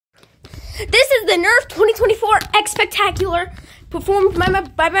This is the NERF 2024 X Spectacular performed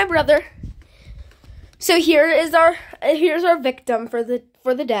by my brother. So here's our victim for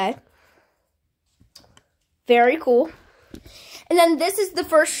the day. Very cool. And then this is the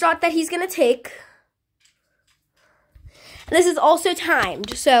first shot that he's gonna take. And this is also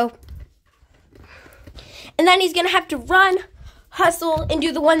timed, so. And then he's gonna have to run, hustle, and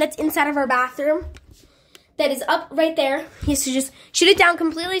do the one that's inside of our bathroom. That is up right there. He has to just shoot it down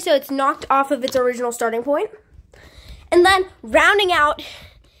completely so it's knocked off of its original starting point. And then rounding out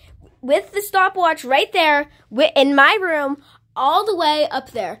with the stopwatch right there in my room all the way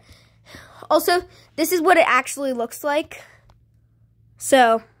up there. Also, this is what it actually looks like.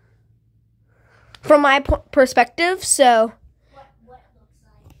 So, from my perspective, so. What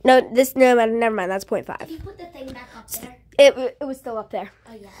looks like? No, never mind, that's 0.5. Did you put the thing back up there? It was still up there.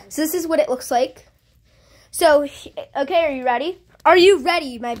 Oh, yeah. So this is what it looks like. So, okay, are you ready? Are you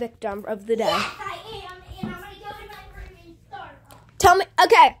ready, my victim of the day? Yes, I am, and I'm going to go in my room and start. Tell me,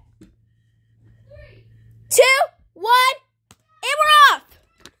 okay. 3, 2, 1, and we're off!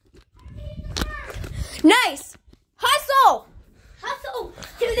 Nice! Hustle! Hustle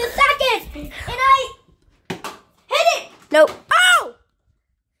to the second, and I hit it. Nope. Oh!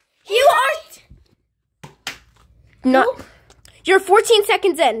 You are... No. You're 14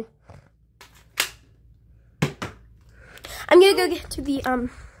 seconds in. I'm gonna go get to the,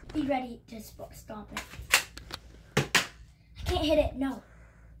 Be ready to stop it. I can't hit it, no.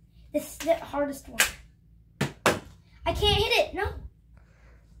 This is the hardest one. I can't hit it, no.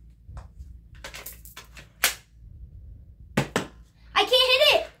 I can't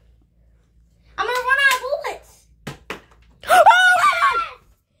hit it. I'm gonna run out of bullets. Oh!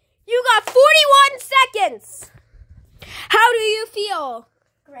 You got 41 seconds. How do you feel?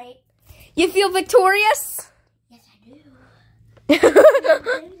 Great. You feel victorious? Yes, I do.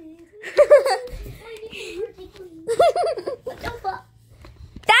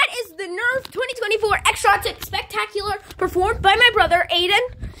 That is the NERF 2024 Extra Spectacular performed by my brother Aiden.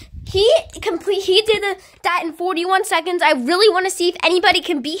 He did that in 41 seconds. I really want to see if anybody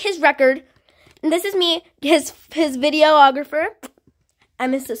can beat his record. And this is me, his videographer.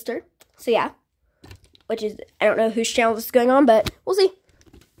 I'm his sister. So yeah. Which is, I don't know whose channel this is going on, but we'll see.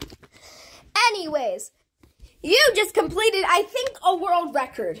 Anyways, you just completed, I think, a world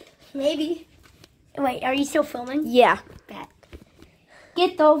record. Maybe. Wait, are you still filming? Yeah. Bet.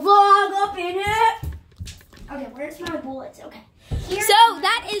 Get the vlog up in it. Okay, where's my bullets? Okay. So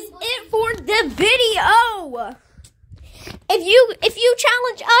that is it for the video. If you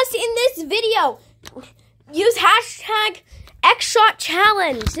challenge us in this video, use hashtag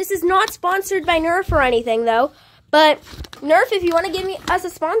XShotChallenge. This is not sponsored by NERF or anything though. But NERF, if you want to give us a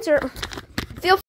sponsor, feel free.